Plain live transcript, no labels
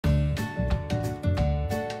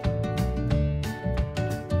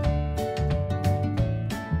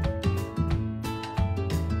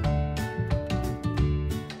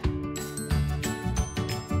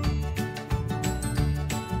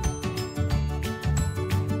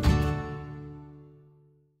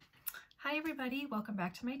Hi everybody, welcome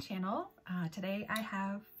back to my channel. Today I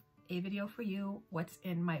have a video for you, what's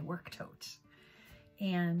in my work tote.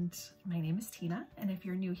 And my name is Tina, and if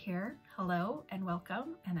you're new here, hello and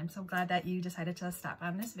welcome, and I'm so glad that you decided to stop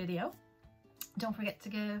on this video. Don't forget to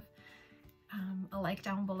give a like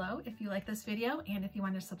down below if you like this video, and if you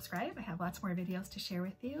want to subscribe, I have lots more videos to share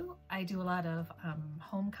with you. I do a lot of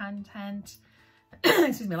home content,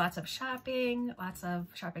 excuse me, lots of shopping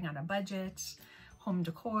on a budget, home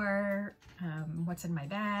decor, what's in my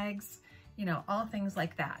bags, you know, all things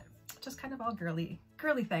like that. Just kind of all girly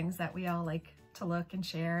things that we all like to look and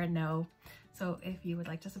share and know. So if you would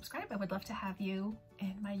like to subscribe, I would love to have you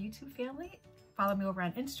in my YouTube family. Follow me over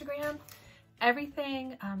on Instagram.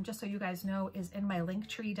 Everything, just so you guys know, is in my link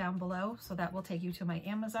tree down below. So that will take you to my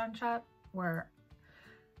Amazon shop where,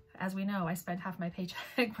 as we know, I spend half my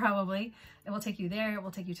paycheck probably. It will take you there. It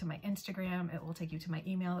will take you to my Instagram. It will take you to my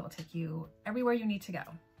email. It will take you everywhere you need to go.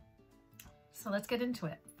 So let's get into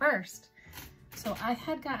it. First, so I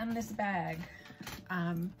had gotten this bag.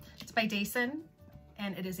 It's by Dyson,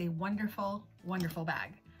 and it is a wonderful, wonderful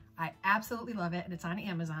bag. I absolutely love it, and it's on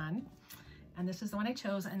Amazon. And this is the one I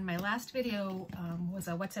chose. And my last video was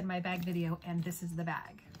a what's in my bag video, and this is the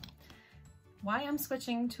bag. Why I'm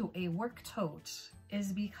switching to a work tote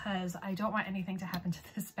is because I don't want anything to happen to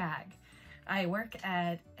this bag. I work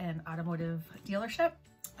at an automotive dealership.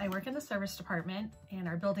 I work in the service department, and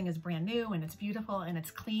our building is brand new and it's beautiful and it's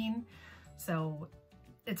clean. So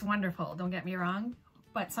it's wonderful, don't get me wrong.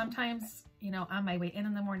 But sometimes, you know, on my way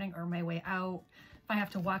in the morning or my way out, if I have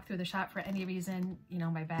to walk through the shop for any reason, you know,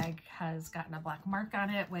 my bag has gotten a black mark on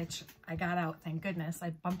it, which I got out, thank goodness. I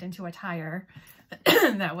bumped into a tire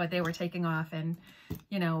that what they were taking off, and,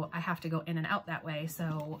 you know, I have to go in and out that way.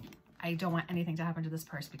 So I don't want anything to happen to this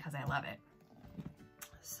purse because I love it.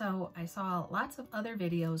 So I saw lots of other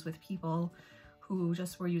videos with people who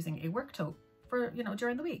just were using a work tote for, you know,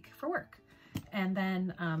 during the week for work. And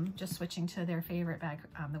then just switching to their favorite bag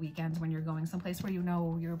on the weekends when you're going someplace where you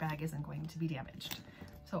know your bag isn't going to be damaged.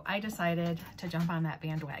 So I decided to jump on that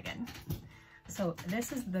bandwagon. So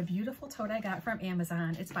this is the beautiful tote I got from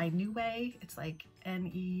Amazon. It's by Neway. It's like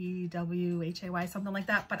N-E-W-H-A-Y, something like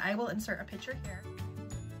that, but I will insert a picture here.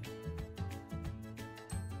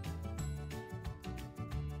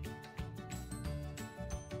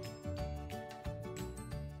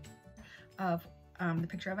 Of the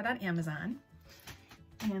picture of it on Amazon.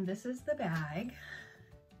 And this is the bag.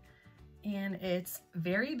 And it's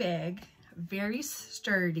very big, very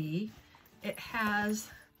sturdy. It has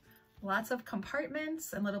lots of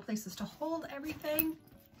compartments and little places to hold everything.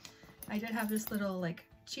 I did have this little like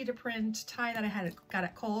cheetah print tie that I got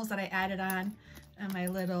at Kohl's that I added on, and my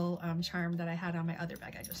little charm that I had on my other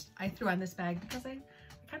bag. I threw on this bag because I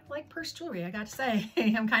kind of like purse jewelry, I got to say.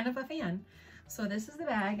 I'm kind of a fan. So this is the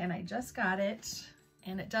bag, and I just got it,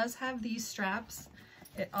 and it does have these straps.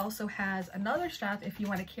 It also has another strap if you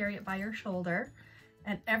want to carry it by your shoulder,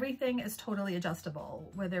 and everything is totally adjustable.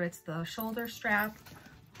 Whether it's the shoulder strap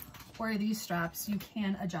or these straps, you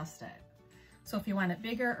can adjust it. So if you want it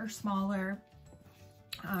bigger or smaller,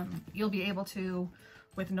 you'll be able to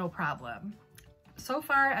with no problem. So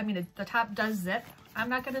far, I mean, the top does zip. I'm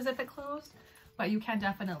not going to zip it closed, but you can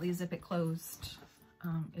definitely zip it closed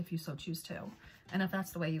if you so choose to, and if that's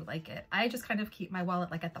the way you like it. I just kind of keep my wallet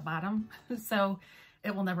like at the bottom so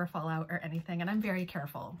it will never fall out or anything, and I'm very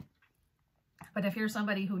careful. But if you're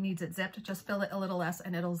somebody who needs it zipped, just fill it a little less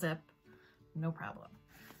and it'll zip, no problem.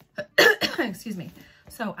 Excuse me.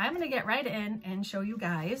 So I'm going to get right in and show you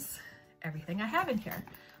guys everything I have in here.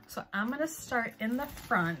 So I'm going to start in the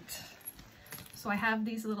front. So I have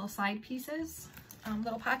these little side pieces,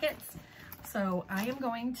 little pockets. So I am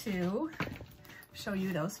going to show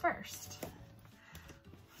you those first.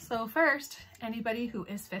 So first, anybody who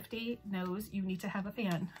is 50 knows you need to have a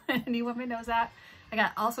fan. Any woman knows that.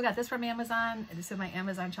 I also got this from Amazon. It is in my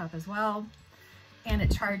Amazon shop as well. And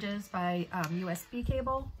it charges by USB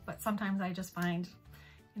cable, but sometimes I just find,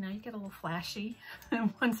 you know, you get a little flashy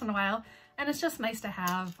once in a while, and it's just nice to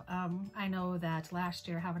have. I know that last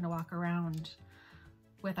year having to walk around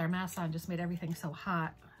with our masks on just made everything so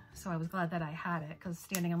hot. So I was glad that I had it, because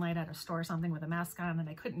standing in line at a store or something with a mask on and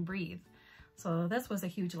I couldn't breathe. So this was a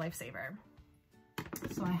huge lifesaver.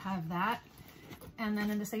 So I have that. And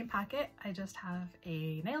then in the same pocket, I just have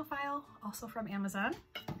a nail file, also from Amazon.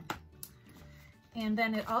 And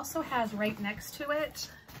then it also has right next to it,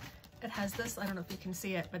 it has this, I don't know if you can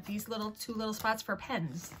see it, but these two little spots for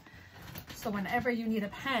pens. So whenever you need a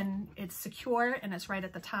pen, it's secure and it's right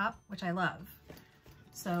at the top, which I love.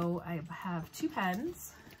 So I have 2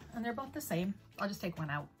 pens, and they're both the same. I'll just take one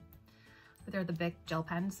out. But they're the big gel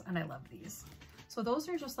pens, and I love these. So those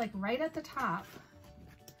are just like right at the top.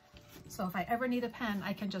 So if I ever need a pen,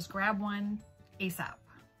 I can just grab one ASAP.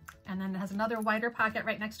 And then it has another wider pocket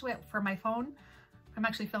right next to it for my phone. I'm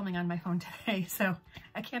actually filming on my phone today, so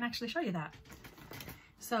I can't actually show you that.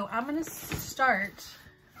 So I'm gonna start,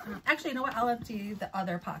 actually, you know what? I'll empty the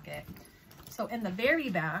other pocket. So in the very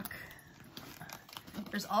back,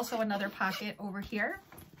 there's also another pocket over here.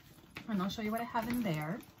 And I'll show you what I have in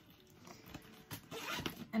there.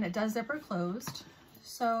 And it does zipper closed.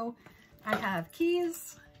 So I have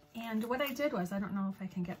keys. And what I did was, I don't know if I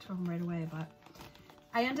can get to them right away, but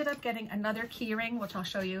I ended up getting another key ring, which I'll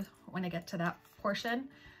show you when I get to that portion.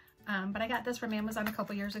 But I got this from Amazon a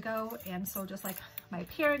couple years ago. And so just like my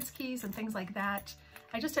parents' keys and things like that,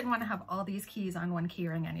 I just didn't want to have all these keys on one key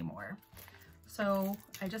ring anymore. So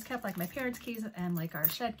I just kept like my parents' keys and like our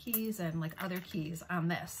shed keys and like other keys on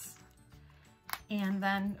this. And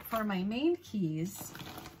then for my main keys,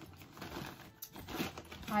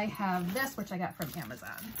 I have this, which I got from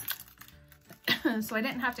Amazon. So I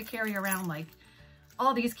didn't have to carry around like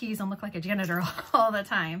all these keys and look like a janitor all the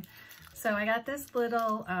time. So I got this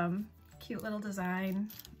little cute little design,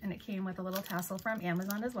 and it came with a little tassel from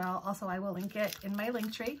Amazon as well. Also, I will link it in my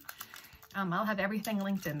link tree. I'll have everything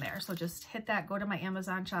linked in there. So just hit that, go to my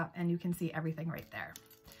Amazon shop, and you can see everything right there.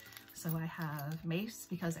 So I have mace,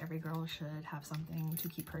 because every girl should have something to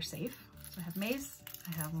keep her safe. So I have mace,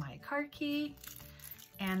 I have my car key,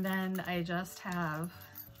 and then I just have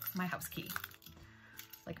my house key.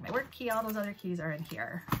 Like my work key, all those other keys are in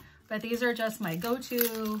here. But these are just my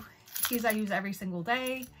go-to keys I use every single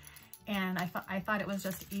day. And I thought it was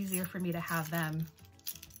just easier for me to have them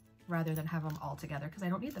rather than have them all together, because I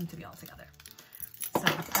don't need them to be all together. So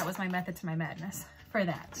that was my method to my madness for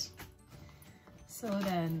that. So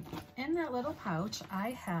then in that little pouch,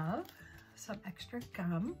 I have some extra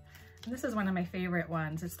gum. And this is one of my favorite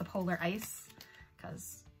ones. It's the Polar Ice,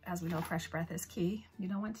 because as we know, fresh breath is key. You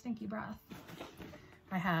don't want stinky breath.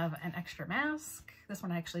 I have an extra mask. This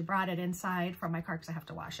one I actually brought it inside from my car because I have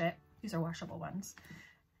to wash it. These are washable ones.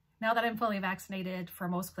 Now that I'm fully vaccinated, for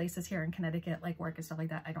most places here in Connecticut, like work and stuff like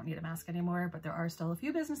that, I don't need a mask anymore, but there are still a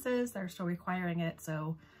few businesses that are still requiring it,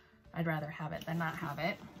 so I'd rather have it than not have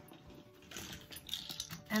it.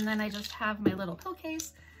 And then I just have my little pill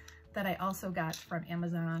case that I also got from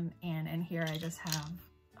Amazon, and in here I just have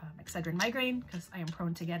Excedrin migraine, because I am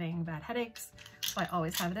prone to getting bad headaches, so I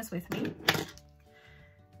always have this with me.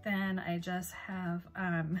 Then I just have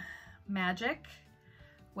Magic,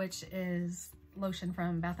 which is lotion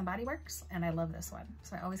from Bath & Body Works, and I love this one,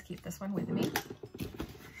 so I always keep this one with me.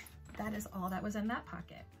 That is all that was in that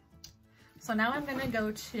pocket. So now I'm gonna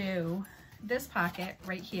go to this pocket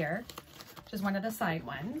right here, which is one of the side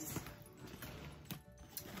ones.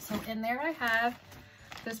 So in there I have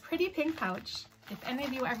this pretty pink pouch. If any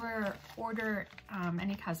of you ever order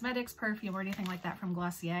any cosmetics, perfume, or anything like that from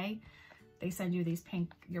Glossier, they send you these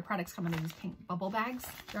pink, your products come in these pink bubble bags.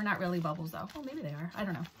 They're not really bubbles though. Oh, maybe they are, I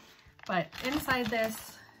don't know. But inside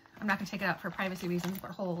this, I'm not gonna take it out for privacy reasons, but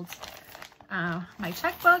holds my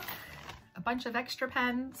checkbook, a bunch of extra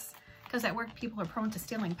pens, because at work people are prone to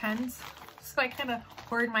stealing pens. So I kind of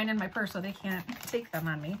hoard mine in my purse so they can't take them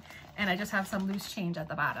on me. And I just have some loose change at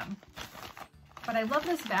the bottom. But I love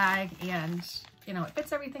this bag, and you know, it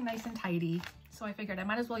fits everything nice and tidy. So I figured I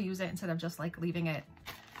might as well use it instead of just like leaving it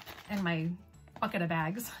in my bucket of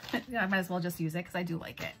bags. I might as well just use it because I do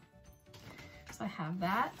like it. So I have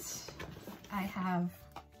that. I have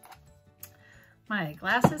my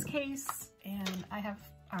glasses case, and I have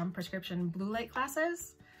prescription blue light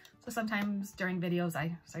glasses. So sometimes during videos,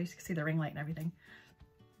 so you can see the ring light and everything,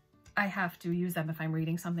 I have to use them if I'm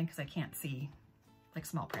reading something because I can't see like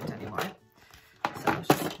small print anymore. So it's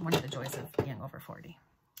just one of the joys of being over 40.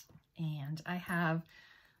 And I have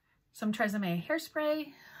some Tresemme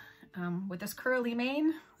hairspray with this curly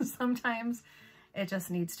mane. Sometimes it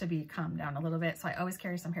just needs to be calmed down a little bit. So I always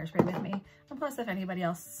carry some hairspray with me. And plus, if anybody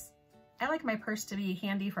else, I like my purse to be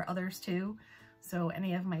handy for others too. So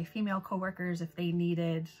any of my female coworkers, if they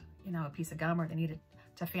needed, you know, a piece of gum, or they needed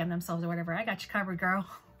to fan themselves or whatever, I got you covered, girl.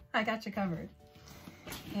 I got you covered.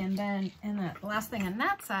 And then in the last thing on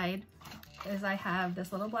that side is I have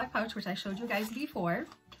this little black pouch, which I showed you guys before.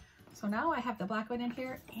 So now I have the black one in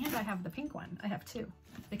here, and I have the pink one. I have two.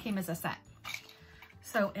 They came as a set.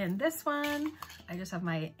 So in this one, I just have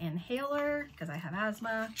my inhaler because I have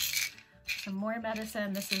asthma. Some more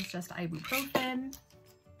medicine. This is just ibuprofen.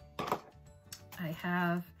 I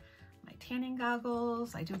have my tanning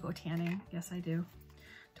goggles. I do go tanning. Yes, I do.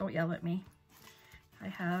 Don't yell at me. I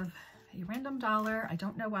have a random dollar. I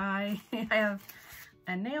don't know why. I have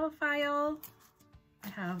a nail file. I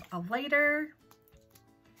have a lighter.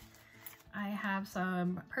 I have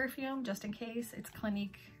some perfume just in case. It's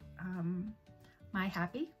Clinique My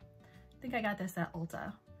Happy. I think I got this at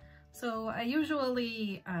Ulta. So I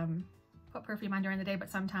usually put perfume on during the day, but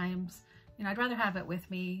sometimes, you know, I'd rather have it with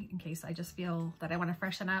me in case I just feel that I want to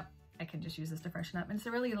freshen up. I can just use this to freshen up. And it's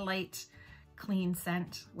a really light, clean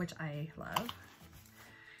scent, which I love.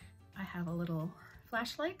 I have a little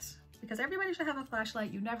flashlight because everybody should have a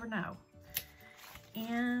flashlight. You never know.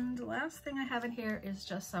 And the last thing I have in here is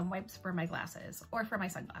just some wipes for my glasses or for my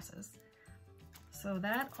sunglasses. So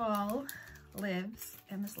that all lives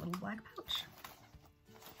in this little black pouch.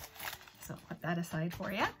 So put that aside for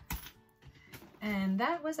you. And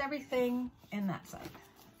that was everything in that side.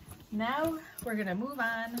 Now we're gonna move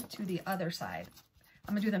on to the other side.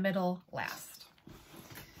 I'm gonna do the middle last.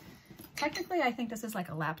 Technically, I think this is like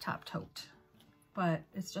a laptop tote, but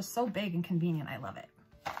it's just so big and convenient. I love it.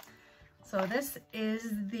 So this is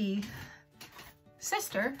the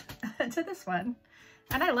sister to this one.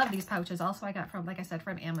 And I love these pouches. Also, I got from, like I said,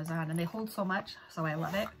 from Amazon, and they hold so much, so I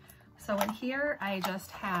love it. So in here, I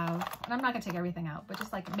just have, and I'm not gonna take everything out, but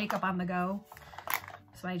just like makeup on the go.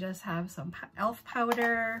 So I just have some e.l.f.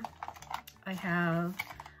 powder.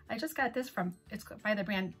 I just got this from, it's by the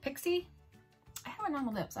brand Pixie. I have it on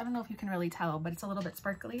the lips. I don't know if you can really tell, but it's a little bit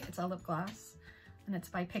sparkly. It's a lip gloss, and it's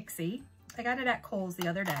by Pixie. I got it at Kohl's the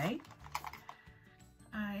other day.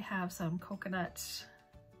 I have some coconut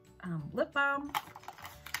lip balm.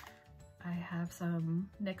 I have some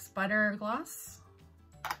NYX butter gloss.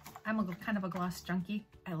 I'm kind of a gloss junkie.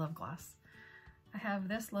 I love gloss. I have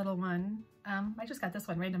this little one. I just got this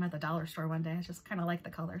one random at the dollar store one day. I just kind of like the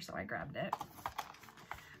color, so I grabbed it.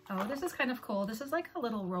 Oh, this is kind of cool. This is like a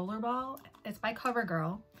little roller ball. It's by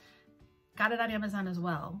CoverGirl. Got it on Amazon as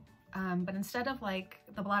well. But instead of like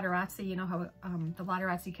the Blotterazzi, you know how the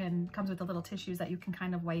Blotterazzi comes with the little tissues that you can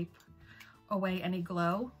kind of wipe away any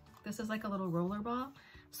glow. This is like a little roller ball.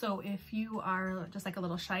 So if you are just like a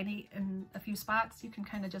little shiny in a few spots, you can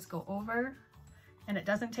kind of just go over, and it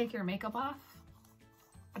doesn't take your makeup off,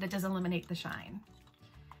 but it does eliminate the shine.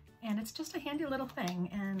 And it's just a handy little thing.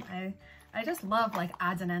 And I just love like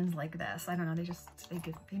odds and ends like this. I don't know,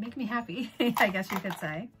 they make me happy, I guess you could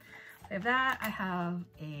say. I have that. I have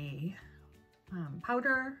a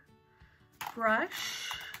powder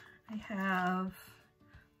brush. I have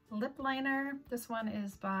lip liner. This one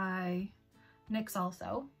is by NYX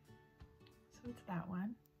also. So it's that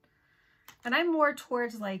one. And I'm more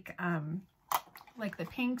towards like the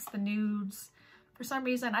pinks, the nudes. For some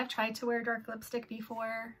reason, I've tried to wear dark lipstick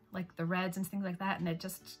before, like the reds and things like that, and it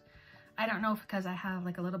just, I don't know if because I have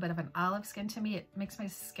like a little bit of an olive skin to me, it makes my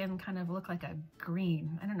skin kind of look like a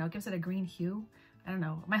green. I don't know, it gives it a green hue. I don't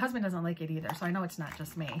know. My husband doesn't like it either, so I know it's not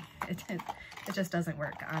just me. It just doesn't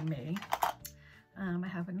work on me. I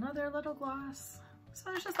have another little gloss.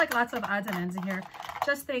 So there's just like lots of odds and ends in here.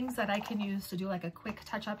 Just things that I can use to do like a quick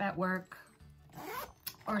touch up at work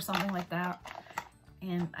or something like that.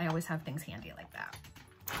 And I always have things handy like that.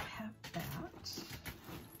 I have that.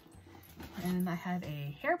 And I have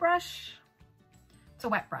a hairbrush. It's a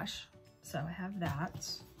wet brush, so I have that.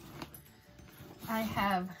 I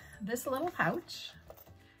have this little pouch.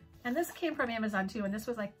 And this came from Amazon too, and this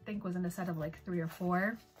was, I think, was in a set of like 3 or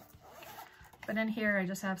 4. But in here, I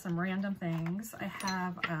just have some random things. I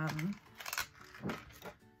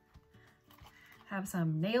have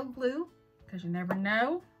some nail glue, because you never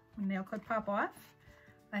know, a nail could pop off.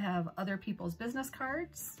 I have other people's business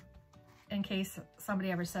cards in case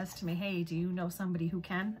somebody ever says to me, hey, do you know somebody who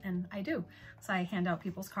can? And I do. So I hand out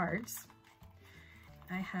people's cards.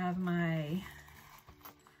 I have my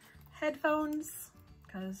headphones,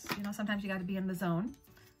 because, you know, sometimes you got to be in the zone.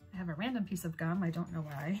 I have a random piece of gum. I don't know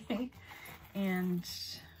why. And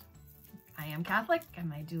I am Catholic,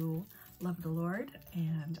 and I do love the Lord,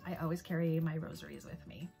 and I always carry my rosaries with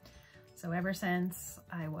me. So ever since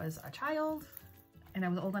I was a child and I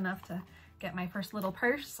was old enough to get my first little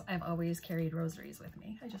purse, I've always carried rosaries with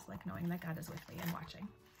me. I just like knowing that God is with me and watching.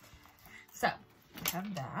 So I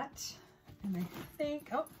have that. And I think,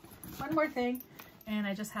 oh, one more thing. And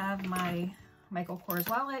I just have my Michael Kors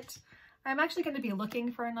wallet. I'm actually going to be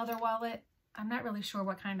looking for another wallet. I'm not really sure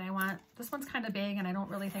what kind I want. This one's kind of big and I don't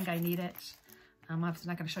really think I need it. I'm obviously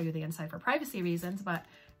not going to show you the inside for privacy reasons, but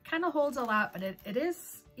it kind of holds a lot, but it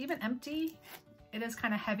is, even empty, it is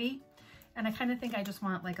kind of heavy. And I kind of think I just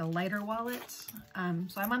want like a lighter wallet. So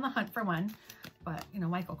I'm on the hunt for one, but you know,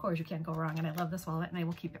 Michael Kors, you can't go wrong. And I love this wallet and I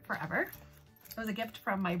will keep it forever. It was a gift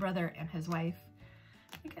from my brother and his wife.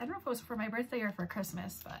 I don't know if it was for my birthday or for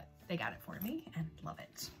Christmas, but they got it for me and love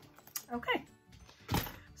it. Okay.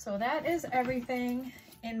 So that is everything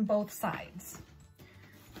in both sides.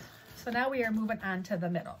 So now we are moving on to the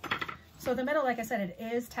middle. So the middle, like I said, it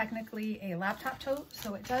is technically a laptop tote.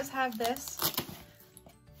 So it does have this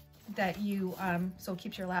that you, so it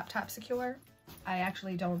keeps your laptop secure. I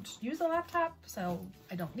actually don't use a laptop, so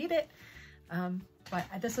I don't need it. But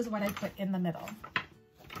this is what I put in the middle,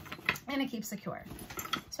 and it keeps secure.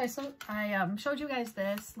 So I showed you guys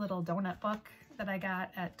this little donut book that I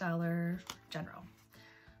got at Dollar General.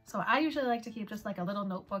 So I usually like to keep just like a little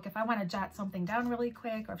notebook if I want to jot something down really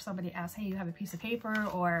quick, or if somebody asks, hey, you have a piece of paper,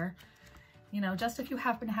 or, you know, just if you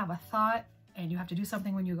happen to have a thought and you have to do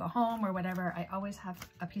something when you go home or whatever, I always have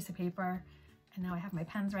a piece of paper. And now I have my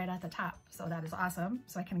pens right at the top. So that is awesome.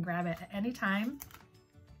 So I can grab it at any time.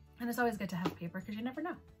 And it's always good to have paper because you never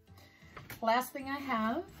know. Last thing I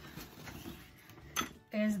have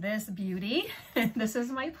is this beauty. This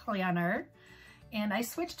is my planner. And I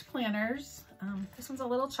switched planners. This one's a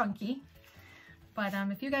little chunky. But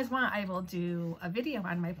if you guys want, I will do a video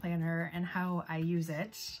on my planner and how I use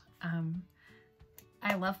it.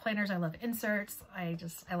 I love planners. I love inserts. I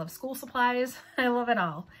love school supplies. I love it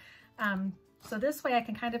all. So this way I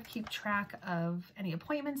can kind of keep track of any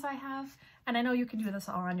appointments I have. And I know you can do this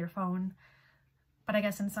all on your phone, but I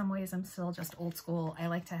guess in some ways I'm still just old school. I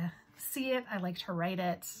like to see it. I like to write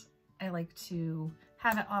it. I like to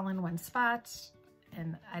have it all in one spot,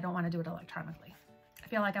 and I don't want to do it electronically. I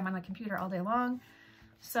feel like I'm on the computer all day long.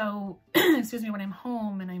 So, excuse me, when I'm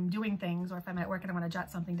home and I'm doing things, or if I'm at work and I want to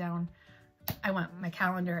jot something down, I want my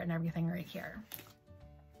calendar and everything right here.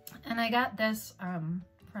 And I got this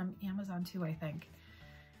from Amazon too, I think.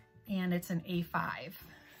 And it's an A5.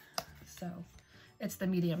 So it's the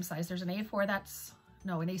medium size. There's an A4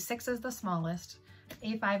 an A6 is the smallest,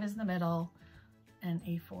 A5 is the middle, and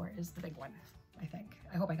A4 is the big one, I think.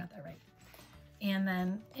 I hope I got that right. And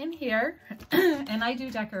then in here, and I do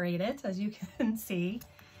decorate it, as you can see,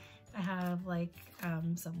 I have like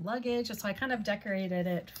some luggage. So I kind of decorated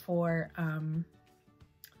it for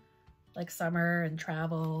like summer and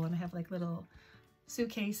travel, and I have like little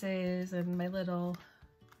suitcases and my little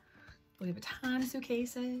Louis Vuitton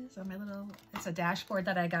suitcases and it's a dashboard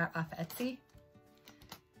that I got off Etsy.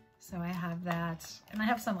 So I have that, and I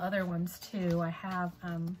have some other ones too. I have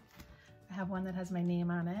one that has my name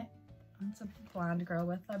on it. It's a blonde girl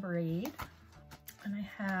with a braid. And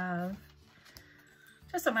I have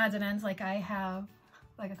just some odds and ends. Like I have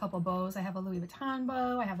like a couple bows. I have a Louis Vuitton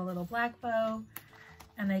bow. I have a little black bow,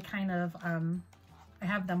 and they kind of, I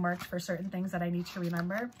have them marked for certain things that I need to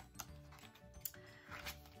remember.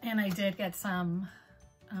 And I did get some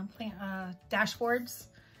dashboards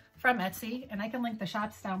from Etsy, and I can link the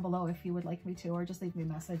shops down below if you would like me to, or just leave me a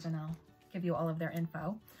message and I'll give you all of their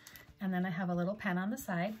info. And then I have a little pen on the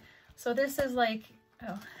side. So this is like,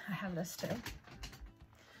 oh, I have this too.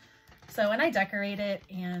 So when I decorate it,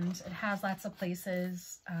 and it has lots of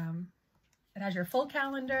places, it has your full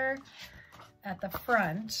calendar at the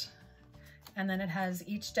front, and then it has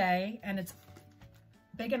each day, and it's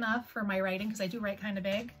big enough for my writing because I do write kind of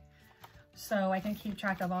big. So I can keep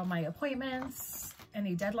track of all my appointments,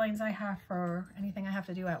 any deadlines I have for anything I have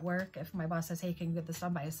to do at work. If my boss says, hey, can you get this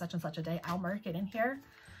done by such and such a day, I'll mark it in here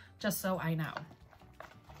just so I know.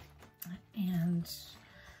 And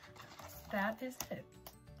that is it.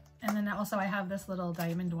 And then also I have this little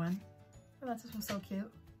diamond one. Oh, that's so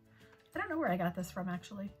cute. I don't know where I got this from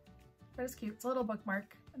actually, but it's cute. It's a little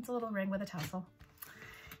bookmark. It's a little ring with a tassel.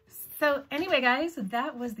 So anyway, guys,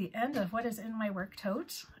 that was the end of what is in my work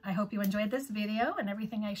tote. I hope you enjoyed this video and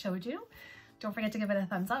everything I showed you. Don't forget to give it a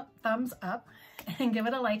thumbs up, and give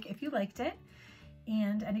it a like if you liked it.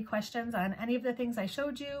 And any questions on any of the things I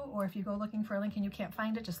showed you, or if you go looking for a link and you can't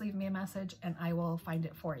find it, just leave me a message and I will find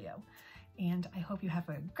it for you. And I hope you have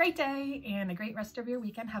a great day and a great rest of your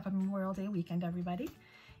weekend. Have a Memorial Day weekend, everybody.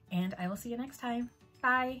 And I will see you next time.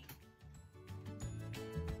 Bye.